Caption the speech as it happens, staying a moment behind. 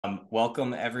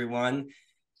welcome everyone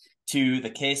to the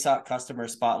KSOC Customer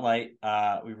Spotlight.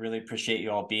 We really appreciate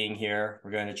you all being here.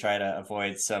 We're going to try to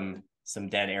avoid some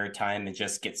dead air time and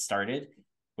just get started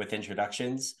with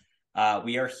introductions.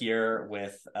 We are here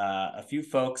with a few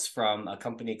folks from a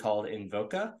company called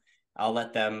Invoca. I'll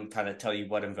let them kind of tell you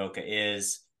what Invoca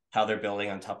is, how they're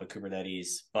building on top of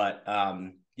Kubernetes. But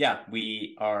yeah,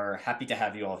 we are happy to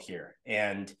have you all here.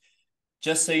 And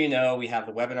just so you know, we have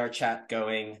the webinar chat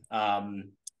going.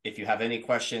 If you have any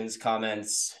questions,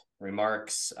 comments,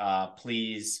 remarks,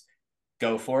 please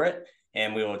go for it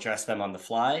and we will address them on the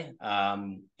fly.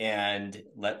 And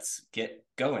let's get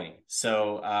going.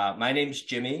 So my name's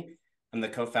Jimmy. I'm the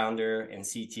co-founder and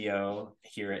CTO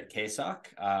here at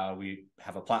KSOC. We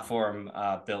have a platform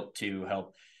built to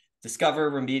help discover,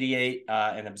 remediate,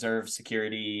 and observe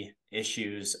security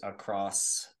issues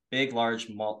across big, large,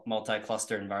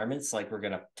 multi-cluster environments like we're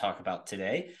going to talk about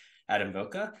today at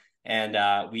Invoca. And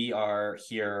we are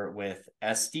here with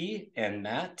Esty and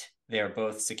Matt. They are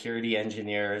both security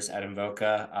engineers at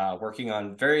Invoca, working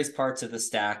on various parts of the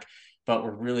stack, but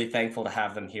we're really thankful to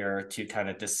have them here to kind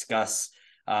of discuss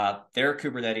their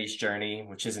Kubernetes journey,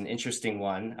 which is an interesting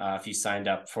one. If you signed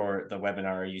up for the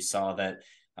webinar, you saw that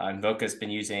Invoca has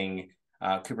been using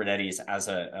Kubernetes as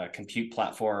a compute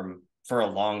platform for a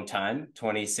long time,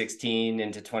 2016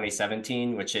 into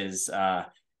 2017, which is,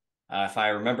 if I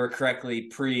remember correctly,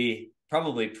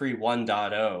 probably pre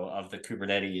 1.0 of the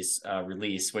Kubernetes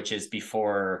release, which is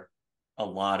before a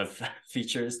lot of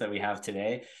features that we have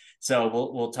today. So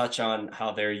we'll touch on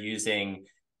how they're using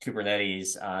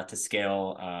Kubernetes to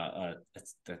scale a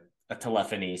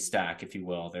telephony stack, if you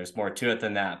will. There's more to it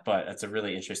than that, but it's a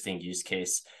really interesting use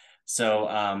case.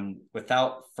 So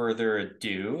without further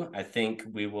ado, I think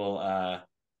we will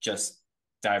just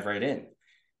dive right in.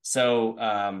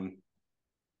 So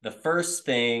the first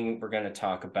thing we're going to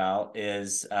talk about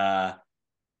is an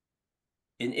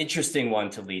interesting one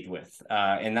to lead with,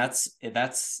 and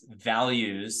that's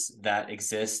values that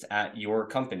exist at your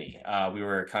company. We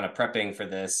were kind of prepping for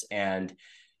this, and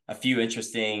a few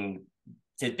interesting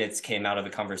tidbits came out of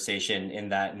the conversation in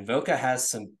that Invoca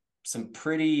has some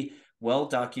pretty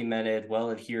well-documented,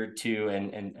 well-adhered to,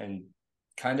 and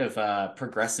kind of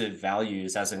progressive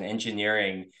values as an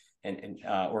engineering and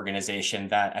organization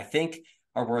that I think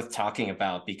are worth talking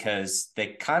about because they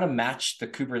kind of match the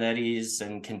Kubernetes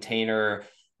and container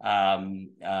kind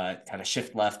of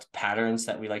shift left patterns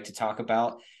that we like to talk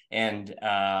about. And,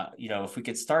 if we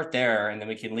could start there and then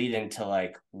we can lead into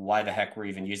like why the heck we're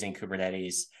even using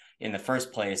Kubernetes in the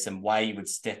first place and why you would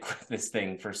stick with this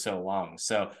thing for so long.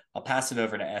 So I'll pass it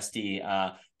over to Esty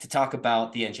to talk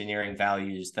about the engineering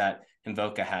values that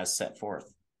Invoca has set forth.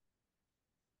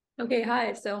 Okay,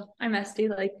 hi. So I'm Esty,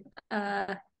 like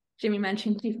Jimmy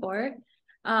mentioned before.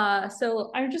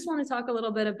 So I just want to talk a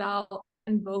little bit about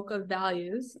Invoca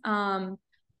values.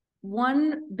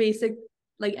 One basic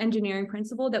engineering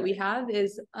principle that we have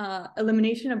is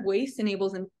elimination of waste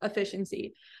enables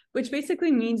efficiency, which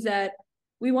basically means that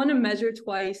we want to measure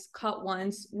twice, cut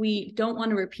once. We don't want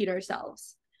to repeat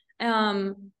ourselves.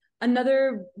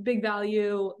 Another big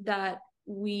value that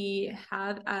we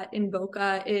have at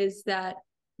Invoca is that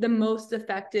the most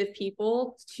effective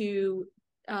people to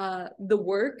the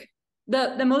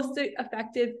most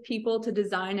effective people to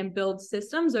design and build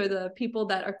systems are the people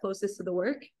that are closest to the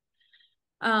work.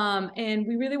 And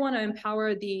we really want to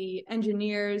empower the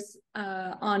engineers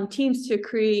on teams to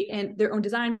create their own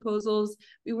design proposals.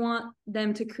 We want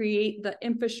them to create the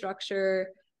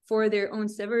infrastructure for their own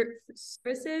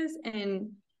services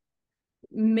and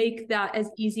make that as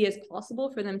easy as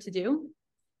possible for them to do.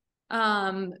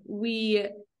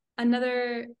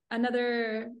 Another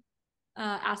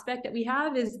aspect that we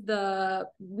have is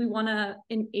we want to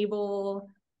enable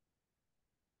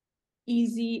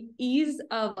ease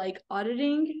of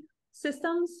auditing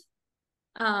systems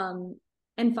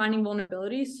and finding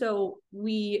vulnerabilities. So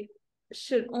we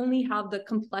should only have the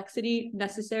complexity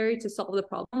necessary to solve the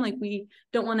problem. We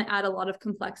don't want to add a lot of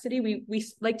complexity. We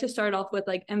like to start off with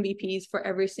MVPs for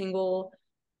every single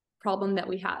problem that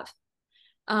we have.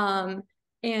 And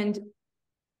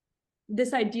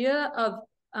this idea of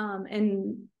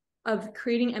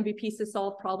creating MVPs to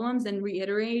solve problems and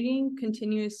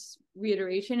continuous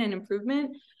reiteration and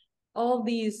improvement, all of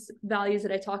these values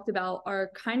that I talked about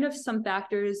are kind of some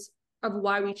factors of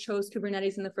why we chose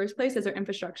Kubernetes in the first place as our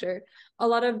infrastructure. A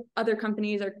lot of other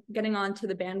companies are getting onto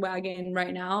the bandwagon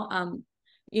right now.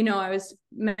 I was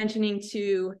mentioning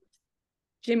to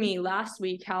Jimmy last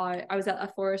week how I was at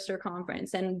a Forrester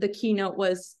conference, and the keynote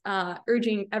was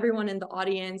urging everyone in the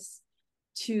audience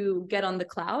to get on the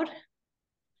cloud.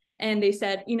 And they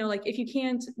said, like if you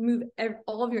can't move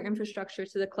all of your infrastructure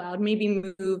to the cloud, maybe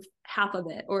move half of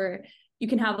it, or you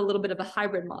can have a little bit of a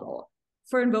hybrid model.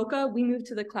 For Invoca, we moved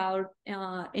to the cloud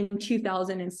in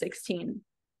 2016,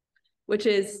 which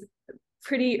is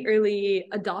pretty early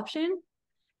adoption.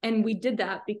 And we did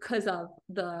that because of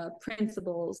the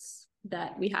principles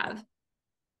that we have.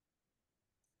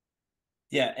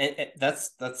 Yeah,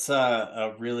 that's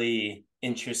a really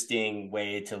interesting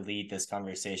way to lead this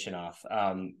conversation off.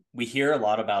 We hear a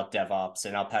lot about DevOps,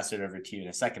 and I'll pass it over to you in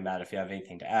a second, Matt, if you have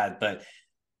anything to add. But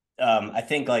I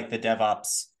think like the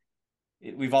DevOps,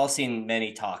 we've all seen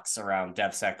many talks around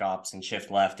DevSecOps and shift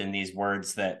left, and these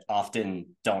words that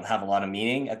often don't have a lot of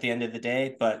meaning at the end of the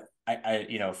day. But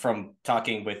from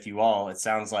talking with you all, it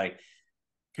sounds like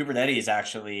Kubernetes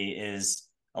actually is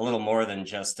a little more than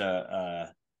just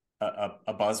a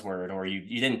buzzword, or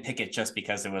you didn't pick it just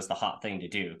because it was the hot thing to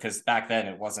do, because back then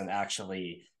it wasn't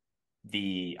actually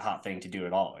the hot thing to do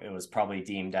at all. It was probably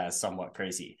deemed as somewhat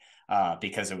crazy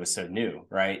because it was so new,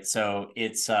 right? So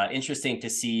it's interesting to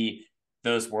see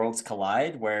those worlds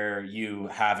collide, where you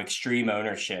have extreme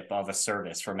ownership of a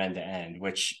service from end to end,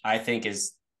 which I think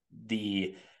is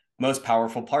the most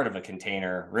powerful part of a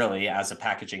container, really, as a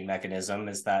packaging mechanism,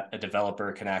 is that a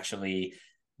developer can actually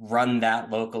run that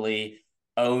locally,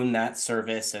 own that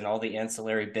service and all the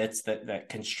ancillary bits that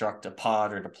construct a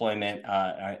pod or deployment,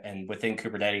 and within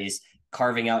Kubernetes,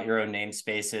 carving out your own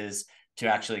namespaces to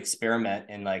actually experiment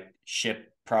and like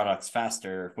ship products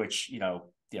faster, which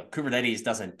Kubernetes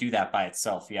doesn't do that by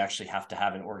itself. You actually have to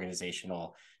have an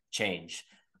organizational change.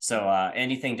 So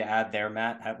anything to add there,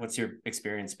 Matt? What's your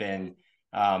experience been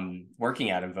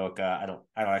working at Invoca? I don't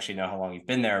actually know how long you've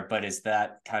been there, but is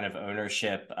that kind of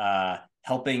ownership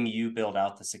helping you build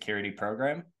out the security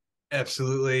program?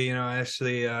 Absolutely.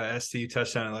 Actually, Esty, you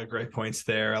touched on a lot of great points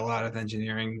there. A lot of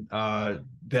engineering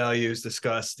values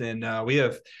discussed, and we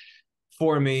have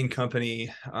four main company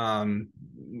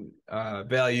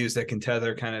values that can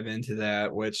tether kind of into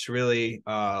that, which really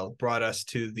brought us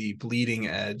to the bleeding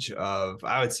edge of,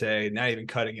 I would say, not even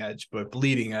cutting edge, but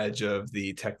bleeding edge of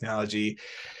the technology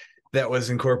that was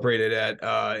incorporated at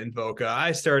Invoca.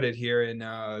 I started here in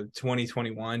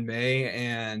 2021 May,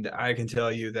 and I can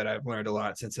tell you that I've learned a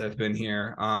lot since I've been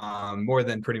here, more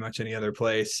than pretty much any other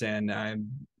place, and I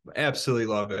absolutely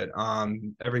love it.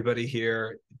 Everybody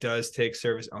here does take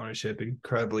service ownership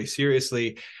incredibly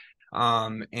seriously,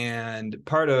 and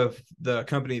part of the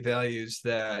company values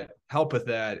that help with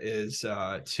that is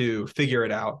to figure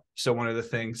it out. So one of the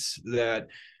things that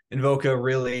Invoca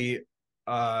really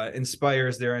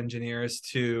inspires their engineers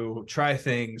to try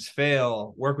things,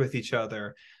 fail, work with each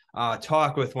other,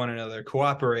 talk with one another,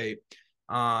 cooperate.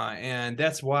 And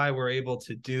that's why we're able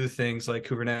to do things like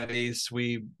Kubernetes.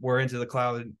 We were into the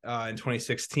cloud in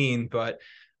 2016, but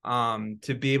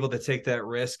to be able to take that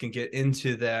risk and get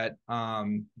into that,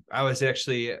 I was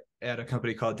actually at a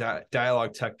company called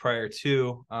Dialogue Tech prior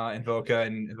to Invoca,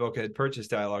 and Invoca had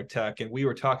purchased Dialogue Tech, and we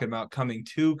were talking about coming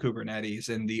to Kubernetes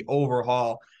and the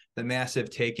overhaul, the massive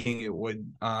taking it would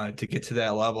to get to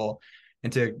that level,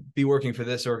 and to be working for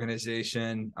this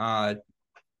organization,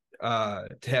 to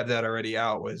have that already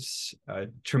out was a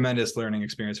tremendous learning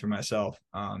experience for myself.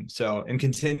 And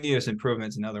continuous improvement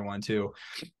is another one too.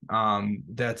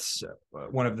 That's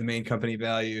one of the main company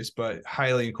values, but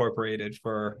highly incorporated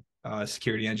for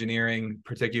security engineering,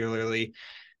 particularly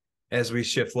as we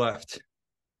shift left.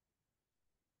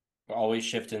 We're always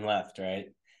shifting left, right?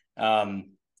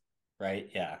 Right.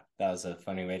 Yeah, that was a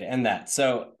funny way to end that.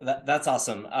 So that's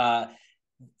awesome.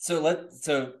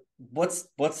 So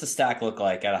what's the stack look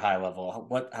like at a high level?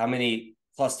 How many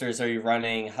clusters are you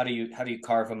running? How do you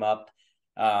carve them up?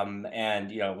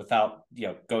 And without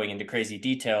going into crazy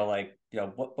detail, like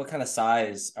what kind of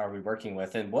size are we working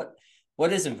with, and what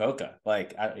is Invoca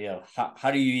like? How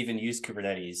do you even use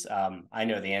Kubernetes? I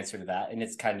know the answer to that, and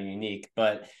it's kind of unique,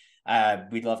 but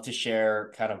we'd love to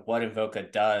share kind of what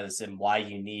Invoca does and why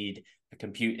you need a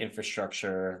compute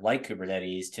infrastructure like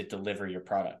Kubernetes to deliver your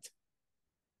product.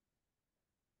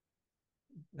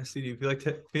 Esty, do you feel like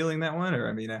feeling that one? Or,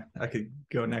 I mean, I could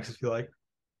go next if you like.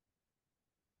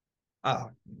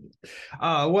 To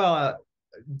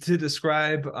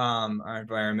describe our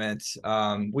environment,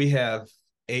 we have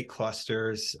 8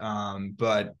 clusters,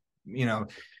 but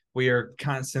we are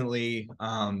constantly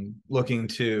looking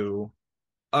to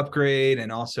upgrade,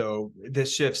 and also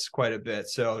this shifts quite a bit,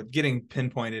 so getting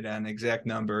pinpointed on exact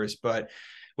numbers. But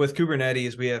with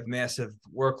Kubernetes, we have massive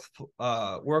workloads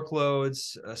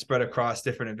spread across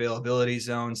different availability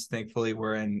zones. Thankfully,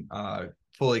 we're in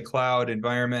fully cloud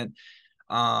environment,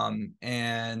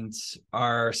 and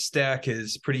our stack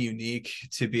is pretty unique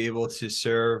to be able to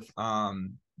serve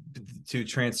to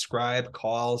transcribe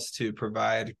calls, to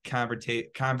provide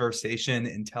conversation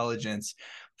intelligence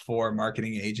for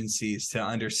marketing agencies to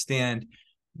understand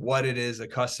what it is a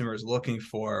customer is looking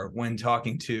for when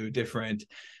talking to different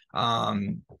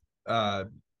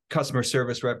customer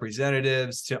service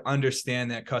representatives. To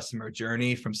understand that customer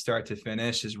journey from start to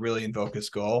finish is really Invoca's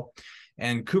goal.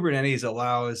 And Kubernetes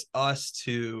allows us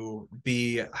to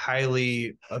be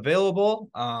highly available,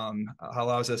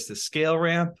 allows us to scale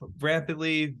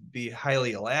rapidly, be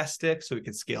highly elastic, so we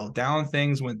can scale down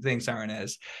things when things aren't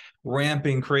as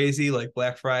ramping crazy like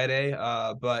Black Friday.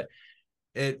 But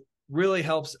it really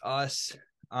helps us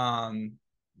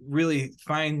really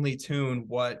finely tune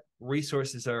what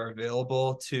resources are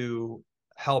available to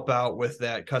help out with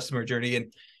that customer journey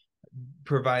and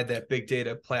provide that big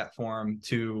data platform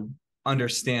to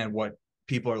understand what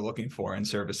people are looking for in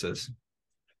services.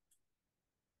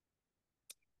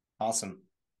 Awesome.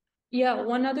 Yeah,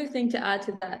 one other thing to add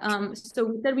to that. So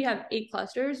we said we have 8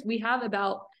 clusters. We have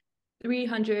about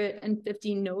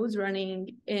 350 nodes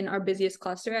running in our busiest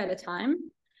cluster at a time.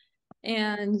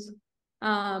 And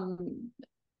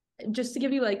just to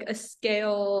give you like a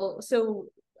scale, so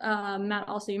Matt,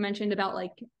 also you mentioned about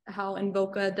like how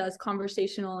Invoca does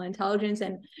conversational intelligence,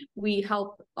 and we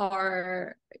help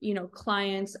our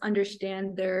clients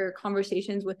understand their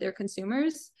conversations with their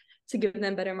consumers to give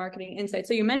them better marketing insights.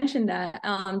 So you mentioned that.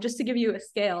 Just to give you a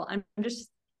scale,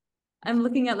 I'm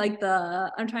looking at like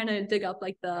I'm trying to dig up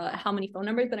like how many phone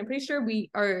numbers, but I'm pretty sure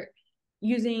we are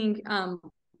using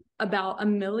about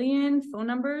 1 million phone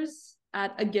numbers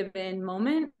at a given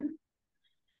moment.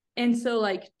 And so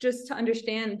like just to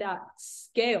understand that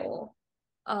scale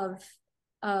of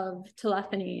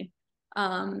telephony,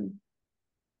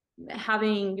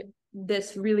 having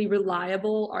this really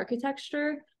reliable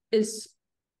architecture is,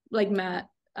 like Matt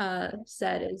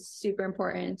said, is super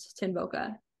important to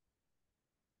Invoca.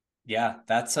 Yeah,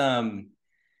 that's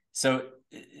so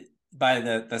by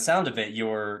the sound of it,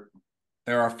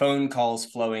 there are phone calls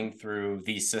flowing through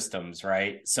these systems,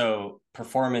 right? So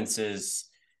performance is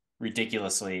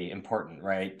ridiculously important,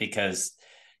 right? Because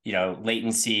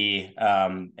latency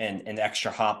and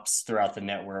extra hops throughout the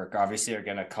network obviously are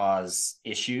going to cause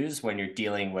issues when you're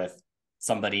dealing with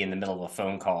somebody in the middle of a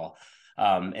phone call.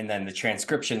 And then the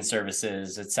transcription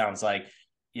services, it sounds like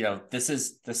this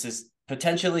is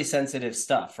potentially sensitive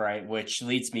stuff, right? Which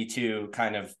leads me to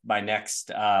kind of my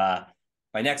next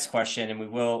question, and we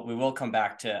will come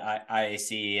back to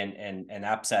IAC and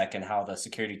AppSec and how the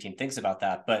security team thinks about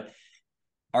that. But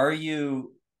are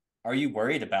you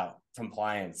worried about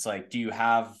compliance? Like, do you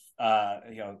have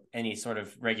any sort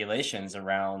of regulations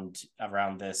around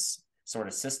this sort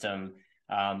of system?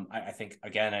 I think,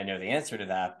 again, I know the answer to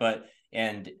that,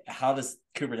 and how does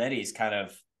Kubernetes kind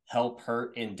of help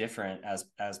hurt indifferent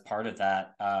as part of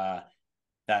that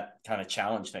kind of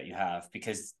challenge that you have?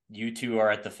 Because you two are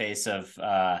at the face of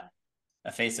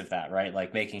that, right?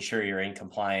 Like making sure you're in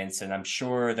compliance. And I'm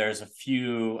sure there's a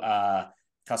few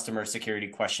customer security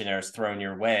questionnaires thrown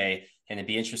your way, and it'd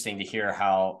be interesting to hear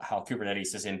how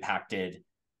Kubernetes has impacted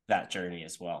that journey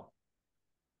as well.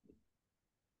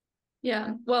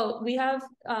 Yeah, well, we have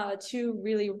 2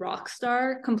 really rock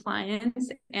star compliance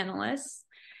analysts.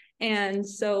 And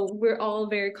so we're all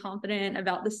very confident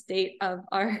about the state of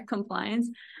our compliance.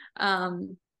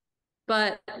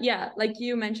 But yeah, like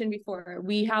you mentioned before,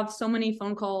 we have so many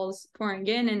phone calls pouring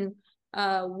in,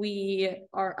 and we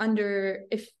are under,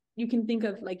 if you can think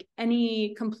of like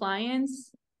any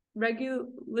compliance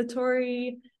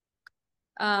regulatory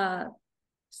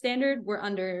standard, we're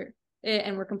under it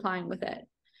and we're complying with it.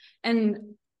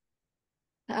 And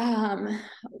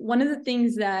one of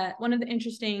the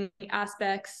interesting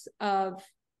aspects of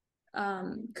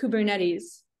Kubernetes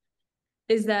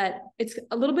is that it's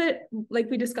a little bit, like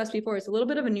we discussed before, it's a little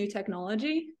bit of a new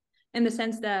technology in the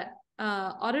sense that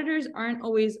auditors aren't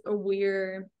always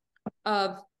aware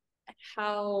of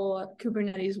how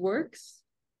Kubernetes works.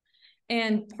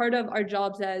 And part of our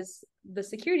jobs as the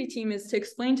security team is to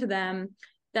explain to them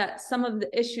that some of the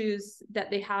issues that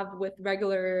they have with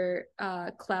regular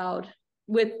cloud,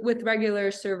 with regular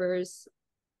servers,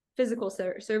 physical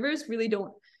servers, really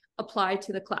don't apply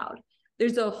to the cloud.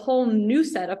 There's a whole new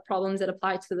set of problems that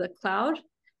apply to the cloud,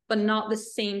 but not the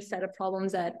same set of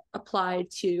problems that apply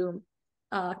to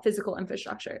physical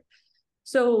infrastructure.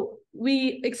 So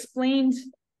we explained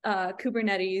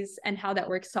Kubernetes and how that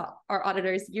works to our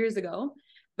auditors years ago,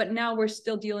 but now we're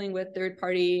still dealing with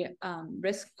third-party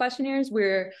risk questionnaires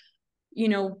where,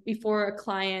 before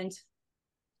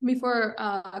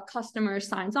a customer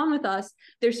signs on with us,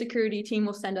 their security team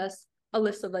will send us a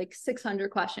list of like 600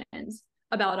 questions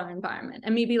about our environment.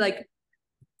 And maybe like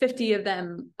 50 of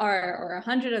them are, or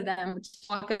 100 of them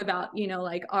talk about,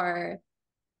 like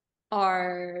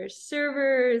our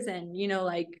servers and,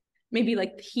 like maybe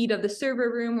like the heat of the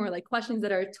server room, or like questions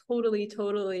that are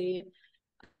totally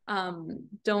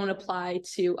don't apply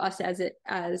to us as it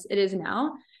is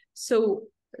now. So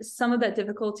some of that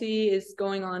difficulty is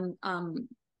going on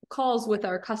calls with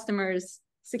our customers'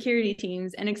 security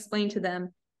teams and explain to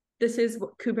them, this is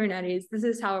what Kubernetes, this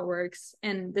is how it works,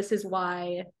 and this is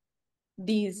why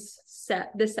this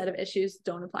set of issues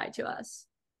don't apply to us.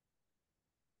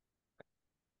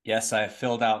 Yes, I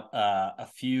filled out a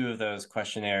few of those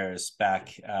questionnaires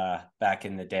back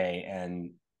in the day,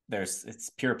 and it's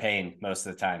pure pain most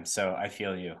of the time. So I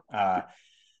feel you.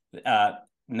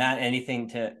 Matt, anything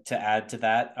to add to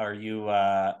that? Are you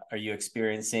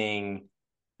experiencing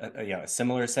a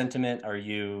similar sentiment? Are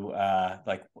you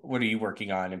like, what are you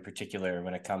working on in particular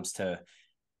when it comes to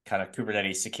kind of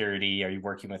Kubernetes security? Are you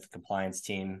working with the compliance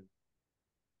team?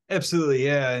 Absolutely,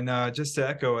 yeah. And just to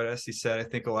echo what Esty said, I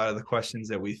think a lot of the questions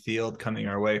that we field coming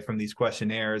our way from these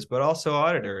questionnaires, but also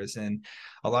auditors, and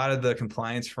a lot of the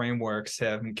compliance frameworks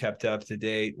haven't kept up to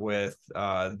date with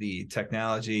the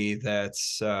technology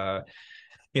that's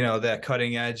that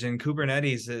cutting edge. And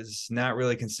Kubernetes is not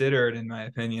really considered, in my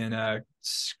opinion,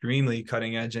 extremely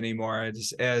cutting edge anymore.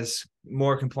 It's, as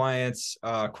more compliance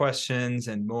questions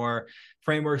and more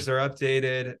frameworks are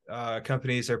updated,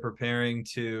 companies are preparing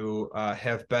to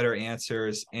have better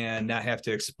answers and not have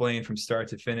to explain from start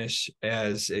to finish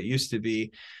as it used to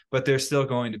be, but there's still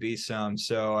going to be some.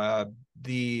 So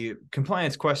the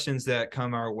compliance questions that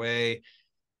come our way,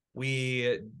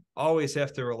 we always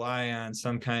have to rely on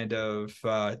some kind of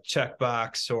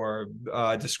checkbox or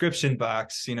description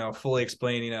box, fully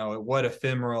explain, what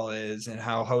ephemeral is and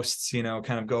how hosts,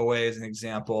 kind of go away, as an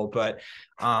example. But,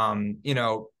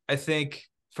 I think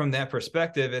from that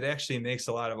perspective, it actually makes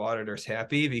a lot of auditors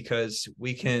happy, because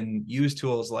we can use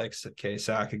tools like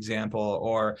KSOC example,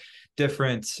 or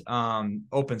different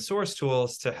open source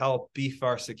tools to help beef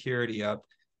our security up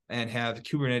and have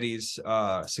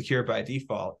Kubernetes secure by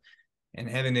default. And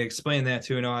having to explain that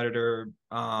to an auditor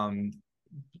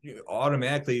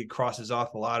automatically crosses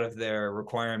off a lot of their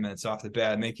requirements off the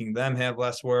bat, making them have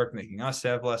less work, making us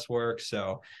have less work.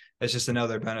 So that's just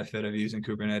another benefit of using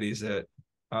Kubernetes at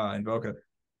Invoca.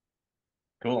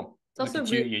 Cool. It's also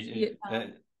really,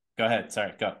 go ahead.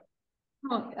 Sorry, go.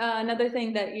 Another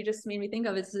thing that you just made me think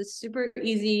of is it's super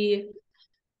easy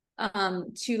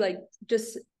to like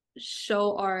just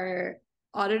show our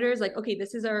auditors, like, okay,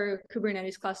 this is our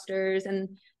Kubernetes clusters,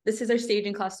 and this is our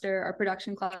staging cluster, our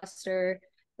production cluster,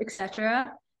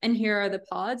 etc. And here are the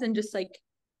pods, and just like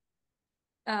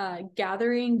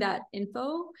gathering that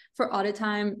info for audit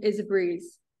time is a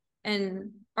breeze.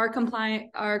 And our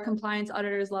compliance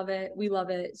auditors love it. We love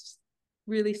it. It's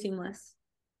really seamless.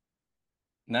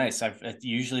 Nice. I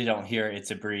usually don't hear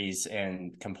it's a breeze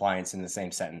and compliance in the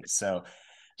same sentence. So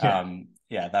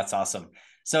yeah, that's awesome.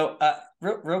 So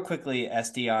real quickly,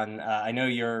 Esty, on I know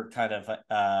you're kind of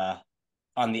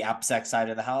on the AppSec side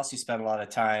of the house. You spend a lot of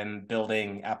time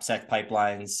building AppSec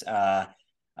pipelines.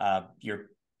 You're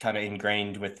kind of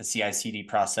ingrained with the CI/CD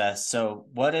process. So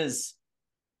has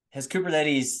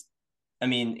Kubernetes, I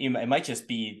mean, it might just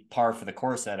be par for the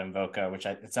course at Invoca, which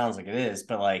it sounds like it is,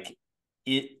 but like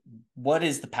what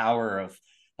is the power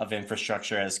of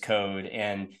infrastructure as code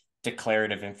and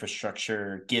declarative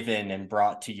infrastructure given and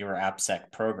brought to your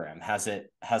AppSec program? Has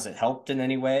it helped in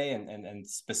any way? And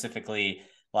specifically,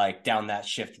 like down that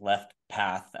shift left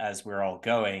path as we're all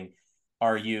going,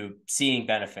 are you seeing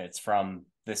benefits from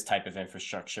this type of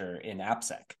infrastructure in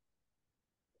AppSec?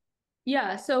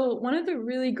 Yeah, so one of the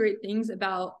really great things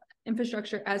about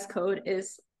infrastructure as code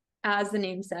is, as the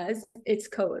name says, it's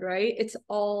code, right? It's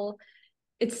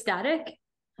static.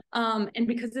 And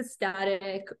because it's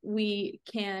static, we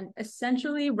can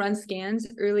essentially run scans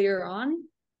earlier on.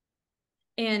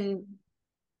 And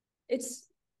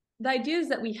the idea is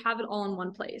that we have it all in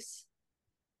one place.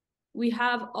 We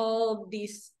have all the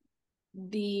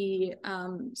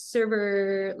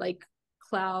server, like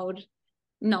cloud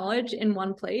knowledge in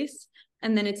one place,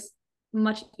 and then it's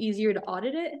much easier to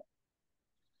audit it.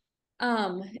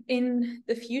 In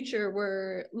the future,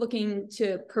 we're looking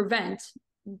to prevent.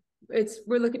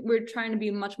 We're trying to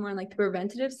be much more on like the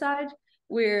preventative side,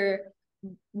 where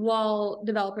while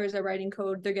developers are writing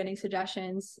code, they're getting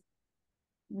suggestions.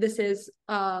 This is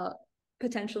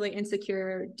potentially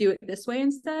insecure. Do it this way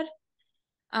instead.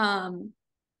 And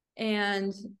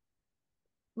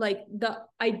like the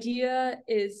idea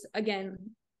is, again,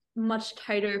 much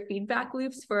tighter feedback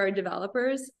loops for our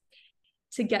developers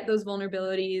to get those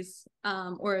vulnerabilities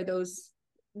or those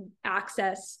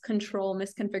access control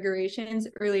misconfigurations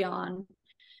early on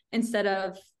instead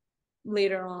of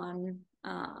later on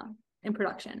in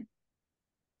production.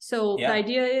 So the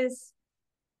idea is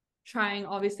trying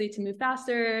obviously to move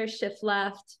faster, shift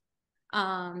left,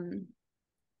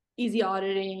 easy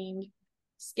auditing,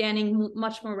 scanning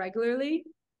much more regularly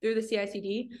through the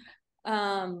CI/CD.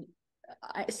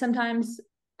 Sometimes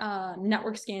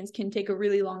network scans can take a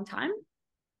really long time.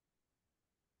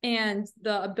 And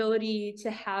the ability to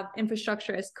have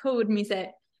infrastructure as code means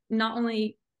that not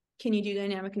only can you do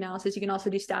dynamic analysis, you can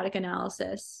also do static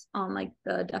analysis on like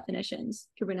the definitions,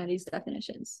 Kubernetes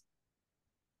definitions.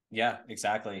 Yeah,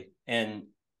 exactly. And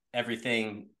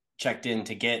everything checked in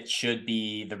to Git should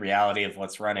be the reality of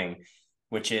what's running,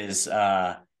 which is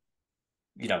down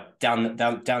the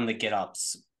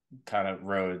GitOps kind of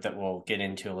road that we'll get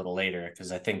into a little later,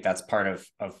 because I think that's part of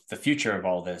the future of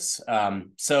all this.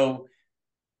 So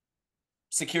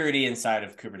security inside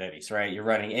of Kubernetes, right? You're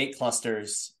running 8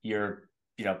 clusters, you're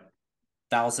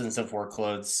thousands of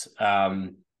workloads,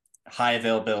 high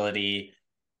availability,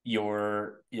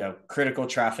 your critical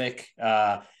traffic.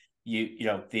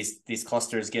 These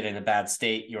clusters get in a bad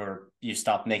state, you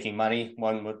stop making money,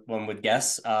 one would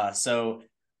guess. So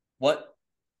what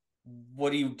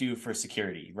do you do for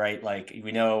security, right? Like,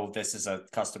 we know this is a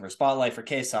customer spotlight for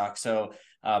KSOC. So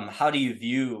how do you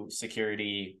view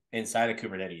security inside of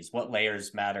Kubernetes? What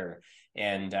layers matter?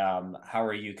 And how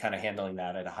are you kind of handling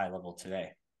that at a high level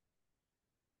today?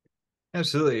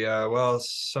 Absolutely. Well,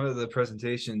 some of the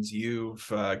presentations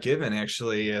you've given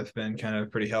actually have been kind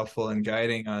of pretty helpful in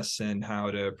guiding us in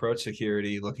how to approach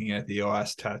security. Looking at the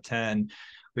OS top 10,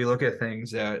 we look at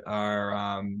things that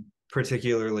are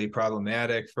particularly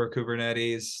problematic for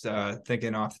Kubernetes.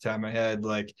 Thinking off the top of my head,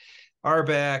 like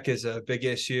RBAC is a big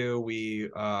issue. We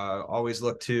always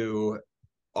look to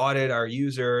audit our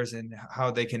users and how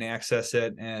they can access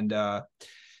it. And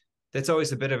that's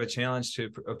always a bit of a challenge to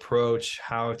approach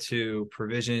how to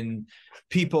provision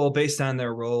people based on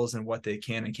their roles and what they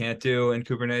can and can't do in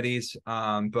Kubernetes.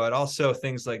 But also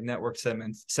things like network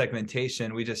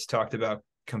segmentation. We just talked about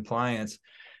compliance.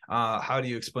 How do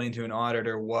you explain to an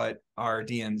auditor what our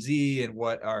DMZ and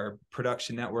what our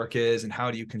production network is, and how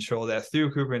do you control that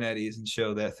through Kubernetes and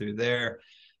show that through there?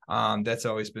 That's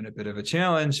always been a bit of a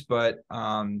challenge, but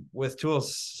with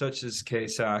tools such as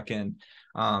KSOC and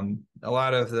a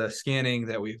lot of the scanning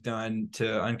that we've done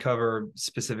to uncover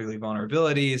specifically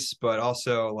vulnerabilities, but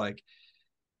also like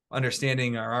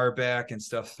understanding our RBAC and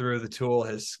stuff through the tool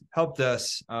has helped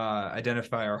us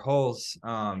identify our holes.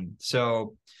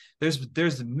 So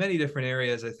there's many different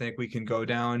areas I think we can go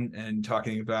down and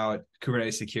talking about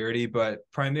Kubernetes security, but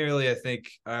primarily I think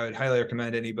I would highly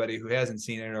recommend anybody who hasn't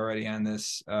seen it already on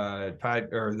this pod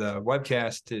or the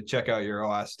webcast to check out your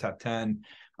OS top 10.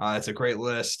 It's a great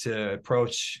list to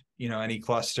approach, any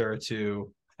cluster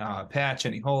to patch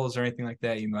any holes or anything like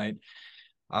that. You might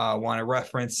want to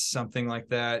reference something like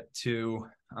that to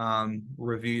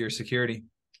review your security.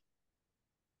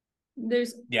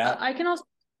 I can also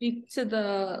speak to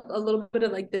a little bit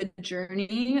of like the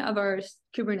journey of our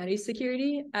Kubernetes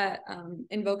security at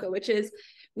Invoca, which is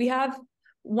we have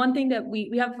one thing that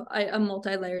we have a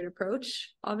multi-layered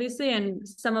approach, obviously, and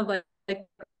some of like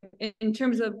in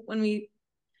terms of when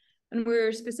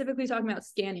we're specifically talking about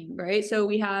scanning, right? So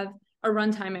we have a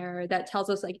runtime error that tells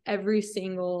us like every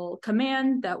single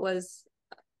command that was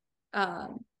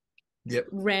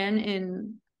ran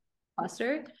in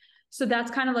cluster. So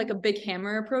that's kind of like a big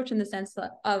hammer approach in the sense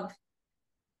of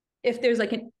if there's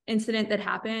like an incident that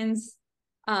happens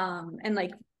and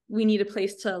like we need a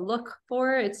place to look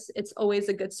for, it's always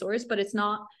a good source, but it's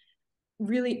not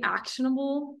really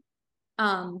actionable.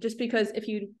 Just because if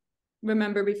you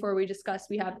remember before we discussed,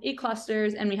 we have 8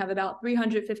 clusters and we have about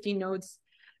 350 nodes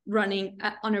running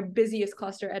on our busiest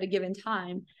cluster at a given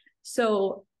time.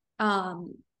 So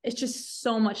it's just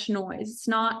so much noise. It's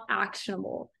not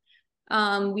actionable.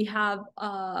 We have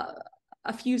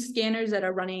a few scanners that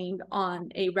are running on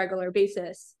a regular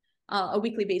basis, a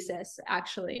weekly basis,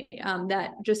 actually,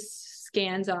 that just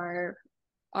scans our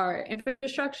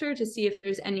infrastructure to see if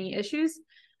there's any issues.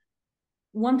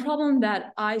 One problem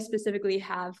that I specifically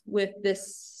have with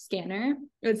this scanner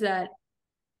is that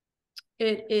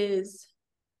it is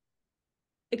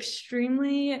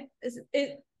extremely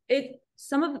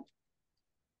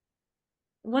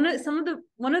one of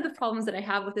the problems that I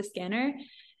have with the scanner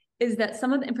is that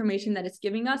some of the information that it's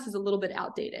giving us is a little bit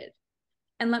outdated.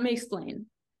 And let me explain.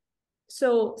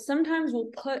 So sometimes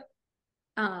we'll put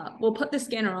the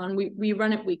scanner on, we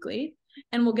run it weekly,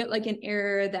 and we'll get like an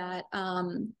error that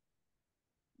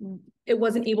it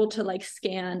wasn't able to like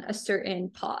scan a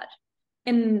certain pod.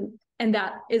 And and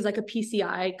that is like a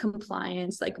PCI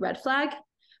compliance like red flag.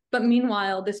 But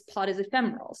meanwhile, this pod is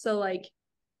ephemeral. So like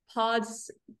pods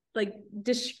like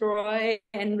destroy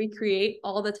and recreate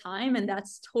all the time, and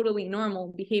that's totally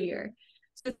normal behavior.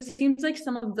 So it seems like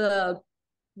some of the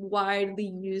widely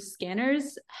used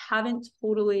scanners haven't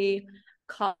totally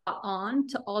caught on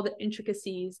to all the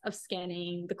intricacies of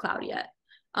scanning the cloud yet.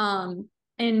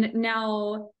 And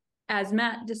now, as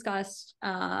Matt discussed,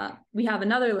 we have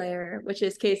another layer, which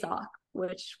is KSOC,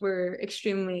 which we're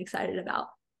extremely excited about.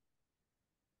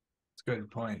 That's a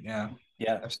good point. Yeah.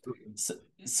 Yeah. Absolutely.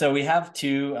 So we have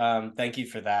two, thank you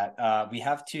for that. We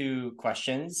have two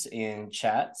questions in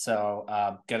chat. So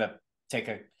gonna take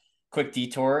a quick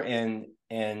detour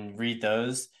and read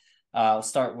those. I'll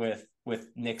start with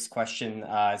Nick's question.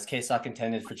 Is KSOC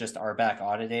intended for just RBAC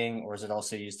auditing, or is it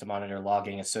also used to monitor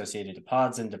logging associated to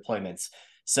pods and deployments?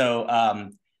 So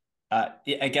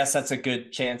I guess that's a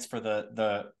good chance for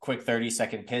the quick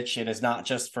 30-second pitch. It is not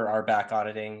just for RBAC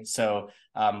auditing. So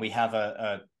we have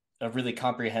a really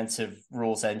comprehensive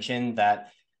rules engine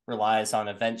that relies on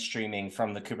event streaming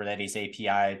from the Kubernetes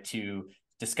API to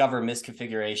discover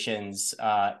misconfigurations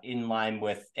in line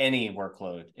with any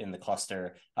workload in the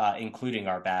cluster, including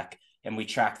RBAC. And we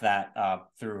track that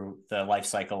through the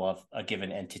lifecycle of a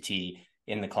given entity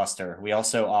in the cluster. We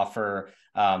also offer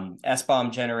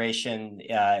SBOM generation,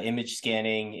 image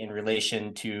scanning in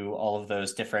relation to all of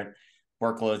those different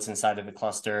workloads inside of the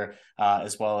cluster,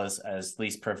 as well as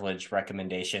least privilege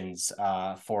recommendations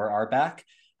for RBAC.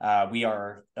 We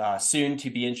are soon to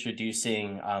be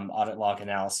introducing audit log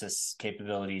analysis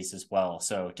capabilities as well.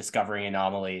 So discovering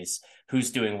anomalies,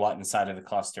 who's doing what inside of the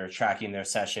cluster, tracking their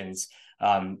sessions.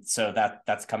 So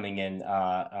that's coming in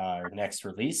our next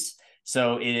release.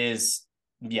 So it is,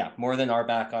 yeah, more than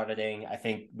RBAC auditing. I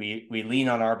think we lean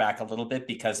on RBAC a little bit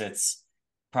because it's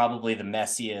probably the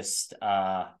messiest,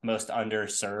 most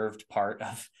underserved part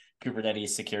of Kubernetes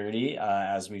security,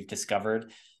 as we've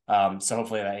discovered. So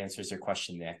hopefully that answers your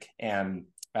question, Nick. And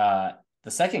the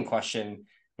second question,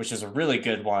 which is a really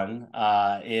good one,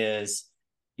 is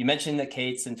you mentioned that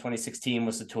K8s in 2016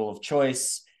 was the tool of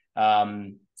choice.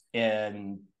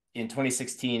 And in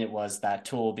 2016, it was that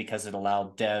tool because it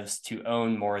allowed devs to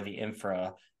own more of the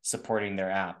infra supporting their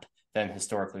app than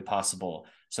historically possible.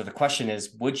 So the question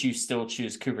is, would you still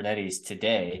choose Kubernetes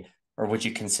today, or would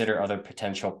you consider other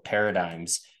potential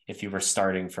paradigms if you were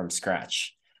starting from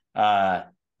scratch?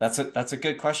 That's a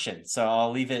good question. So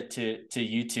I'll leave it to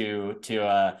you two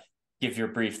to give your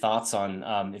brief thoughts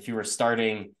on if you were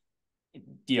starting,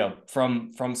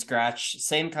 from scratch,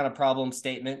 same kind of problem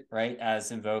statement, right,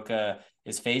 as Invoca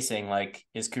is facing. Like,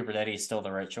 is Kubernetes still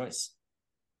the right choice?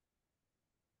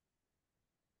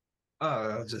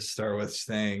 I'll just start with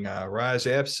saying, Raj,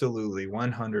 absolutely,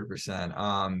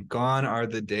 100%. Gone are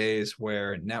the days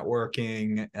where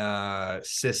networking,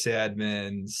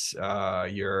 sysadmins,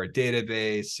 your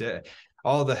database,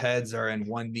 all the heads are in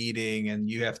one meeting and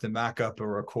you have to mock up a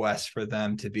request for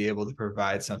them to be able to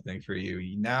provide something for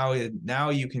you. Now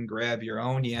you can grab your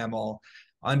own YAML,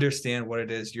 understand what it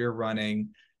is you're running,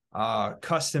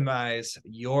 customize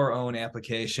your own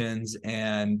applications,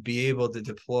 and be able to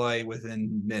deploy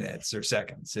within minutes or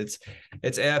seconds.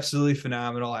 It's absolutely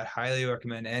phenomenal. I highly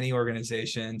recommend any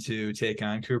organization to take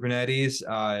on Kubernetes.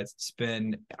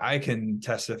 I can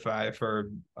testify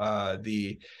for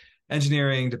the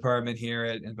engineering department here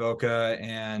at Invoca,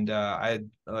 and I'd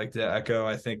like to echo,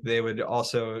 I think they would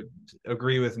also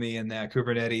agree with me in that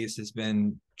Kubernetes has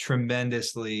been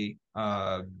tremendously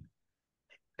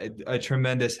a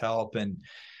tremendous help and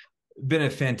been a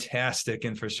fantastic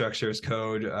infrastructure as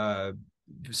code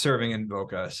serving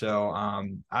Invoca. So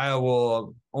I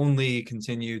will only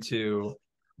continue to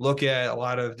look at a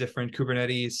lot of different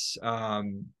Kubernetes.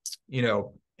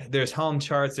 There's Helm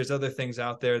charts, there's other things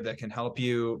out there that can help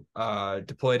you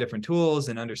deploy different tools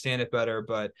and understand it better.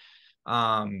 But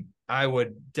I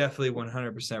would definitely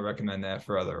 100% recommend that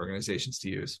for other organizations to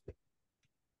use.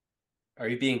 Are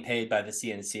you being paid by the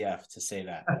CNCF to say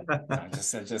that? No, I'm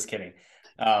just kidding.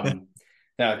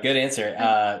 No, good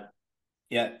answer.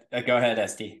 Go ahead,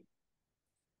 Esty.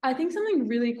 I think something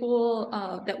really cool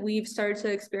that we've started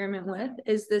to experiment with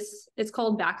is this. It's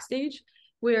called Backstage,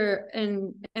 where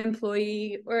an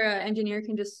employee or an engineer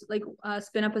can just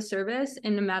spin up a service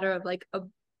in a matter of like a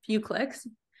few clicks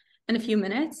and a few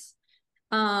minutes.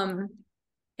 And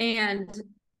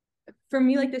for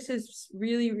me, this is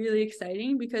really, really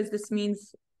exciting because this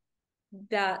means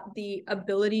that the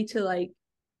ability to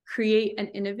create and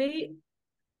innovate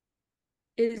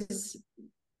is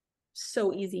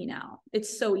so easy now.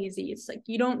 It's so easy. It's like,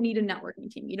 you don't need a networking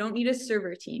team. You don't need a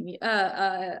server team. You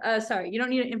don't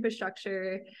need an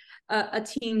infrastructure, a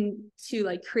team to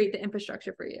like create the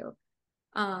infrastructure for you.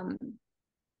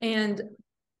 And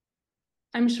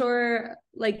I'm sure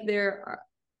like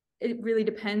it really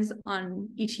depends on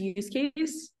each use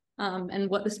case, and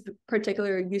what this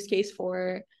particular use case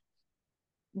for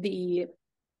the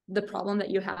problem that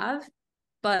you have.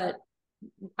 But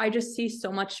I just see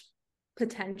so much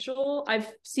potential. I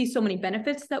see so many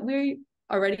benefits that we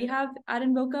already have at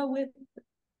Invoca with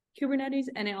Kubernetes,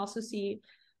 and I also see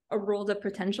a world of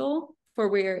potential for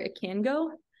where it can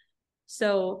go.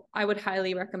 So I would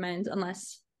highly recommend,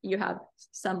 unless you have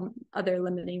some other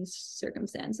limiting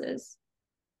circumstances.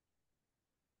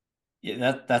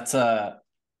 Yeah,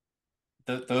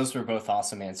 those were both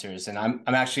awesome answers, and I'm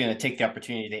actually going to take the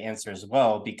opportunity to answer as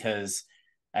well, because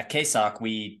at KSOC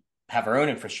we have our own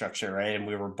infrastructure, right? And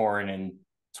we were born in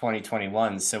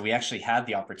 2021, so we actually had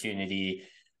the opportunity,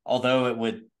 although it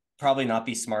would probably not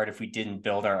be smart if we didn't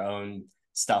build our own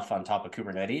stuff on top of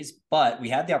Kubernetes, but we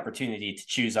had the opportunity to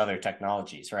choose other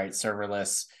technologies, right?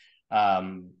 Serverless,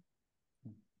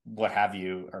 what have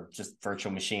you, or just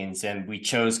virtual machines. And we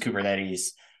chose Kubernetes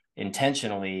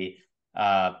intentionally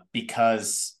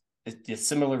because it's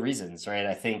similar reasons, right?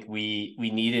 I think we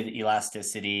needed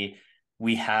elasticity.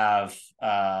 We have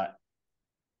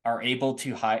are able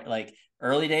to hire, like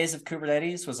early days of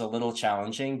Kubernetes was a little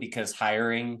challenging because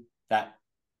hiring that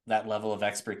level of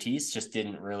expertise just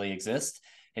didn't really exist,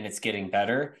 and it's getting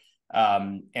better.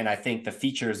 And I think the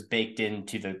features baked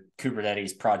into the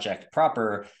Kubernetes project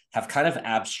proper have kind of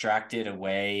abstracted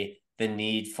away the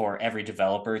need for every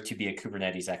developer to be a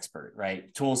Kubernetes expert,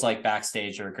 right? Tools like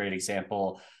Backstage are a great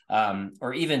example,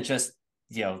 or even just,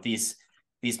 these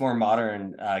more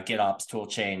modern GitOps tool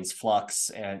chains, Flux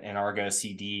and Argo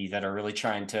CD, that are really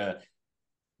trying to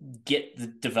get the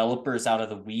developers out of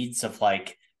the weeds of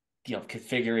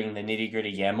configuring the nitty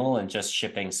gritty YAML and just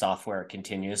shipping software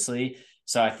continuously.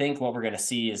 So I think what we're going to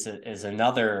see is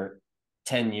another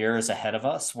 10 years ahead of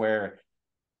us where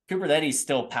Kubernetes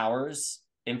still powers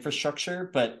infrastructure,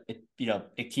 but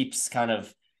it keeps kind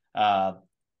of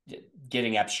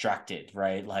getting abstracted,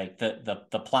 right? Like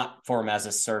the platform as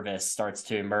a service starts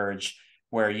to emerge,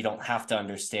 where you don't have to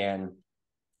understand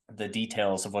the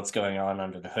details of what's going on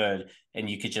under the hood, and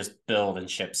you could just build and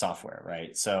ship software,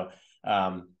 right? So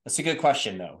that's a good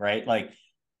question though, right? Like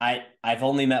I've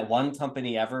only met one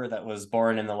company ever that was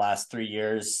born in the last 3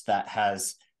 years that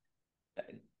has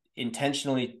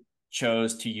intentionally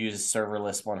chose to use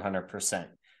serverless 100%,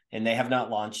 and they have not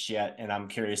launched yet. And I'm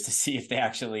curious to see if they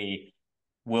actually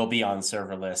will be on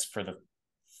serverless for the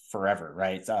forever,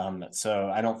 right?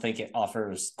 So I don't think it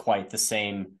offers quite the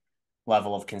same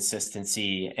level of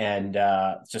consistency and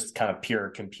just kind of pure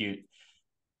compute,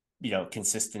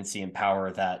 consistency and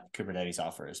power that Kubernetes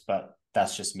offers, but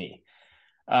that's just me.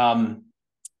 All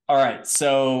right,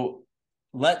 so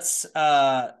let's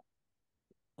wrap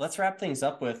things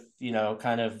up with,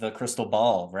 kind of the crystal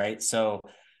ball, right? So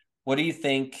what do you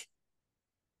think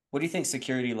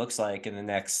security looks like in the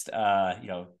next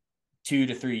 2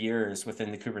 to 3 years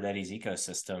within the Kubernetes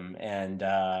ecosystem? And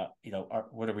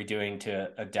what are we doing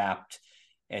to adapt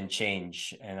and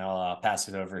change? And I'll pass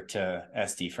it over to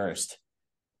Esty first.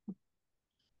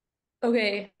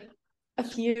 Okay, a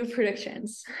few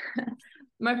predictions.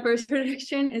 My first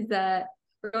prediction is that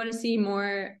we're going to see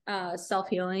more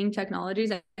self-healing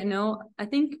technologies. I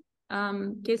think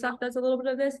KSOC does a little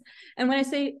bit of this. And when I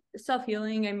say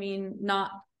self-healing, I mean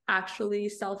not actually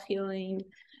self-healing,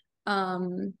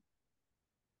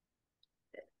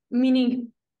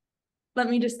 meaning, let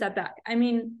me just step back. I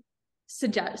mean,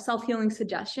 self-healing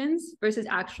suggestions versus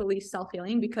actually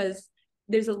self-healing, because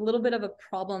there's a little bit of a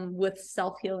problem with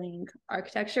self-healing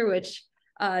architecture, which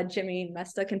Jimmy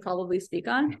Mesta can probably speak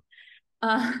on.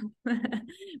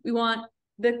 We want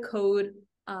the code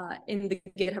in the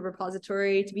GitHub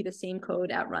repository to be the same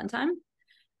code at runtime.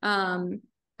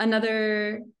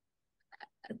 Another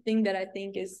thing that I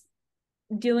think is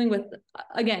dealing with,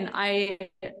 again, I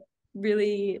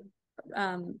really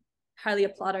highly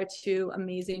applaud our 2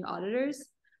 amazing auditors.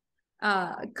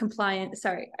 I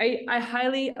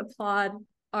highly applaud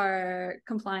our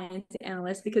compliance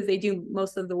analysts because they do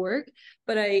most of the work.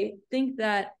 But I think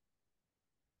that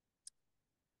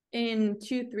in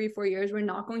 2, 3, 4 years, we're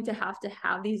not going to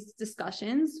have these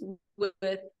discussions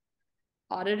with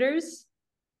auditors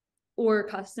or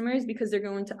customers, because they're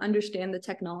going to understand the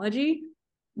technology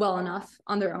well enough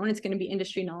on their own. It's going to be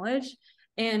industry knowledge.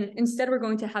 And instead, we're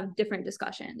going to have different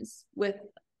discussions with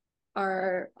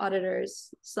our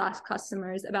auditors /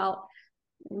 customers about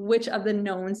which of the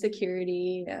known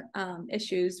security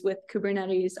issues with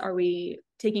Kubernetes are we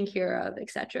taking care of,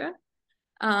 etc.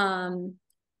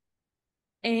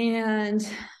 And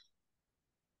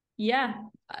yeah,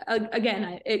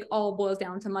 again, it all boils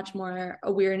down to much more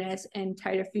awareness and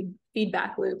tighter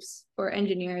feedback loops for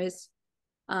engineers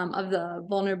of the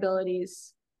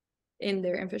vulnerabilities in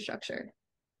their infrastructure.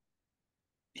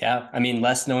 Yeah, I mean,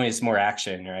 less noise, more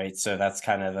action, right? So that's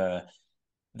kind of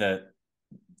the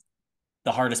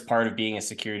hardest part of being a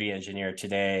security engineer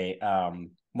today.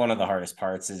 One of the hardest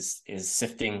parts is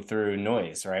sifting through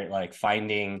noise, right? Like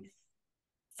finding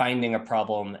a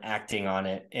problem, acting on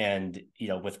it, and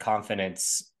with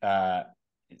confidence,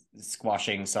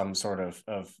 squashing some sort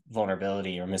of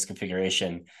vulnerability or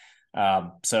misconfiguration.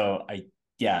 So I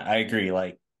agree.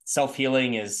 Like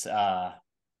self-healing is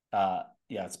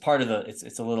it's part of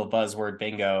it's a little buzzword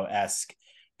bingo-esque,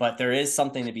 but there is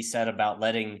something to be said about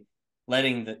letting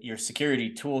your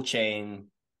security tool chain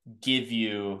give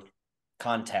you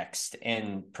context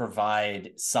and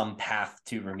provide some path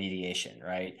to remediation,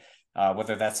 right?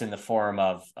 Whether that's in the form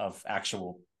of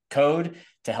actual code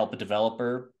to help a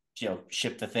developer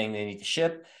ship the thing they need to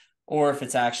ship, or if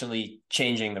it's actually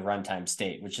changing the runtime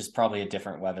state, which is probably a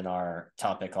different webinar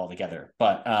topic altogether.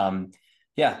 But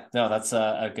that's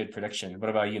a good prediction. What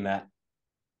about you, Matt?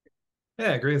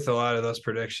 Yeah, I agree with a lot of those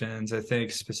predictions. I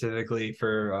think specifically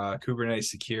for Kubernetes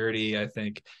security, I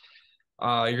think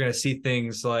you're going to see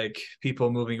things like people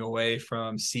moving away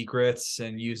from secrets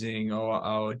and using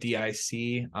DIC.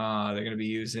 They're going to be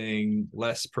using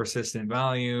less persistent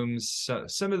volumes. So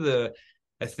some of the,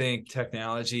 I think,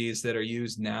 technologies that are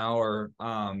used now, or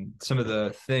some of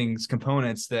the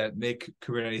components that make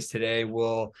Kubernetes today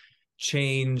will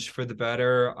change for the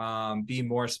better, be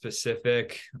more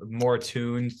specific, more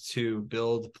tuned to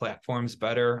build platforms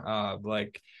better.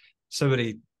 Like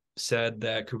somebody said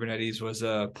that Kubernetes was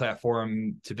a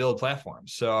platform to build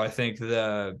platforms. So I think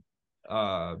the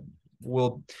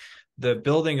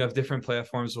building of different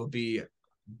platforms will be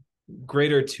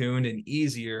greater tuned and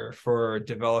easier for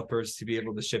developers to be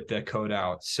able to ship that code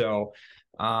out. So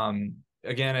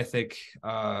again, I think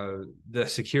the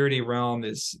security realm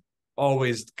is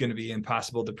always going to be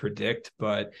impossible to predict,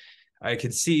 but I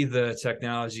could see the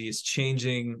technology is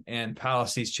changing and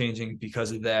policies changing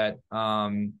because of that,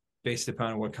 based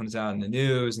upon what comes out in the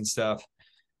news and stuff.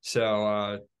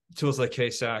 So tools like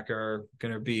KSOC are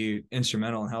going to be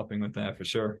instrumental in helping with that for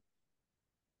sure.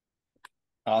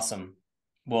 Awesome.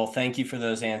 Well, thank you for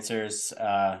those answers.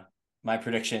 My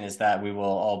prediction is that we will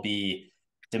all be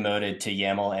demoted to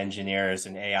YAML engineers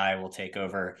and AI will take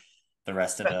over the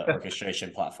rest of the orchestration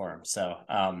platform. So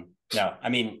no, I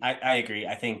mean, I agree.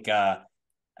 I think I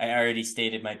already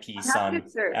stated my piece on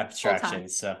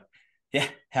abstractions. So yeah,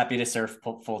 happy to serve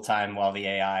full time while the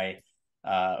AI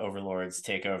overlords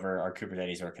take over our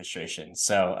Kubernetes orchestration.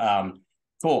 So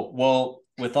cool. Well,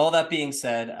 with all that being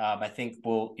said, I think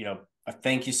we'll,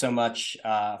 thank you so much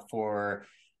for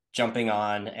jumping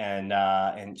on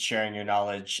and sharing your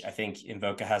knowledge. I think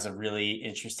Invoca has a really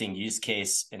interesting use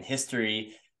case and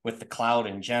history with the cloud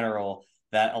in general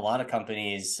that a lot of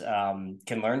companies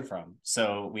can learn from.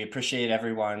 So we appreciate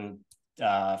everyone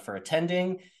for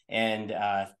attending, and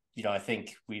I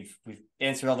think we've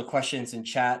answered all the questions in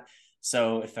chat.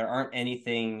 So if there's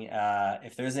anything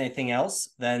else,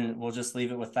 then we'll just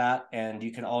leave it with that. And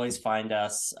you can always find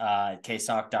us at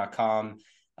ksoc.com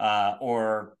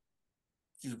or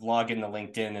log into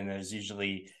LinkedIn, and there's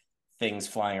usually things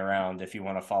flying around if you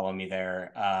want to follow me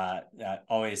there.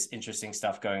 Always interesting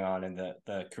stuff going on in the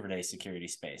Kubernetes security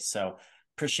space. So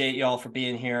appreciate you all for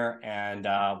being here, and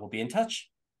we'll be in touch.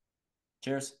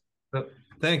 Cheers.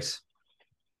 Thanks.